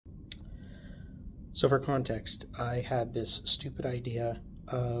So for context, I had this stupid idea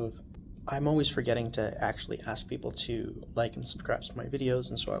of I'm always forgetting to actually ask people to like and subscribe to my videos,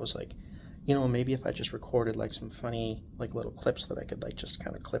 and so I was like, you know, maybe if I just recorded like some funny like little clips that I could like just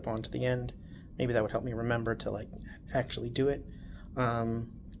kind of clip onto the end, maybe that would help me remember to like actually do it. And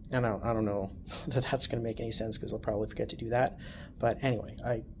I don't know that that's going to make any sense because I'll probably forget to do that. But anyway,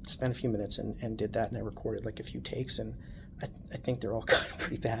 I spent a few minutes and did that, and I recorded like a few takes, and I think they're all kind of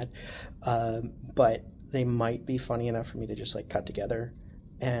pretty bad. But they might be funny enough for me to just like cut together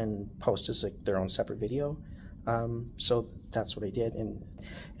and post as like their own separate video. So that's what I did. And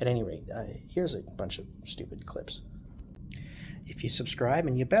at any rate, here's a bunch of stupid clips. If you subscribe,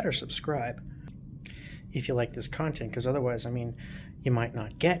 and you better subscribe if you like this content, because otherwise, I mean, you might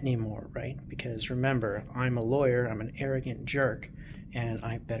not get any more, right? Because remember, I'm a lawyer, I'm an arrogant jerk, and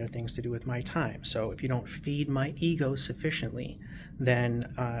I have better things to do with my time. So if you don't feed my ego sufficiently, then,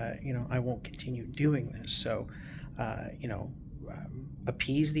 you know, I won't continue doing this. So, you know,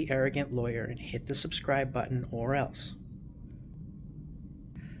 appease the arrogant lawyer and hit the subscribe button, or else.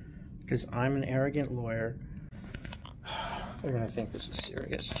 Because I'm an arrogant lawyer. They're going to think this is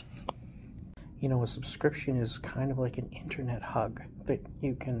serious. You know, a subscription is kind of like an internet hug that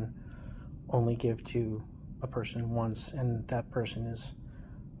you can only give to a person once, and that person is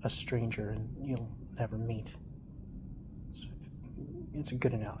a stranger and you'll never meet. It's a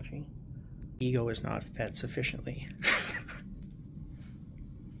good analogy. Ego is not fed sufficiently.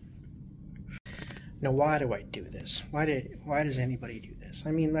 Now, why do I do this? Why does anybody do this?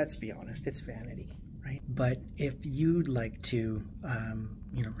 I mean, let's be honest, it's vanity, right? But if you'd like to,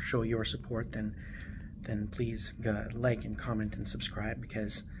 you know, show your support, then please like and comment and subscribe,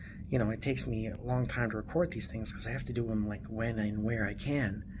 because, you know, it takes me a long time to record these things because I have to do them like when and where I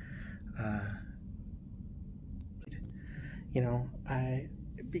can. You know,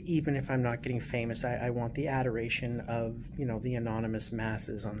 even if I'm not getting famous, I want the adoration of, you know, the anonymous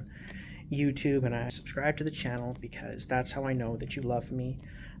masses on YouTube, and I subscribe to the channel because that's how I know that you love me,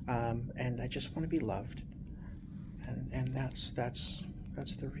 and I just want to be loved, and that's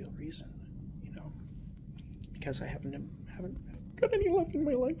the real reason, you know, because I haven't got any love in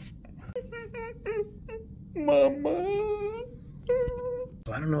my life. Mama.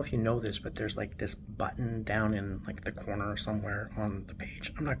 I don't know if you know this, but there's like this button down in like the corner somewhere on the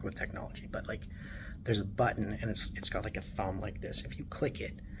page. I'm not good with technology, but like there's a button, and it's got like a thumb like this. If you click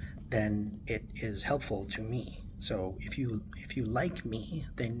it, then it is helpful to me. So if you like me,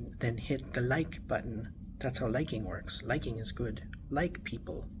 then hit the like button. That's how liking works. Liking is good. Like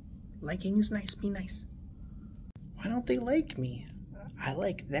people. Liking is nice. Be nice. Why don't they like me? I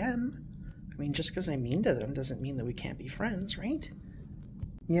like them. I mean, just because I'm mean to them doesn't mean that we can't be friends, right?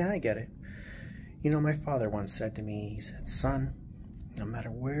 Yeah, I get it. You know, my father once said to me, he said, son, no matter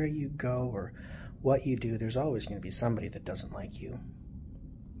where you go or what you do, there's always going to be somebody that doesn't like you,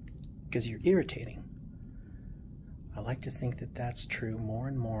 because you're irritating. I like to think that that's true more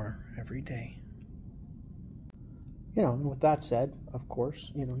and more every day. You know, and with that said, of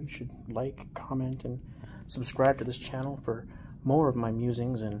course, you know, you should like, comment, and subscribe to this channel for more of my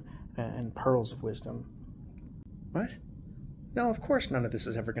musings and pearls of wisdom. What? No, of course none of this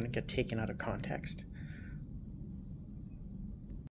is ever going to get taken out of context.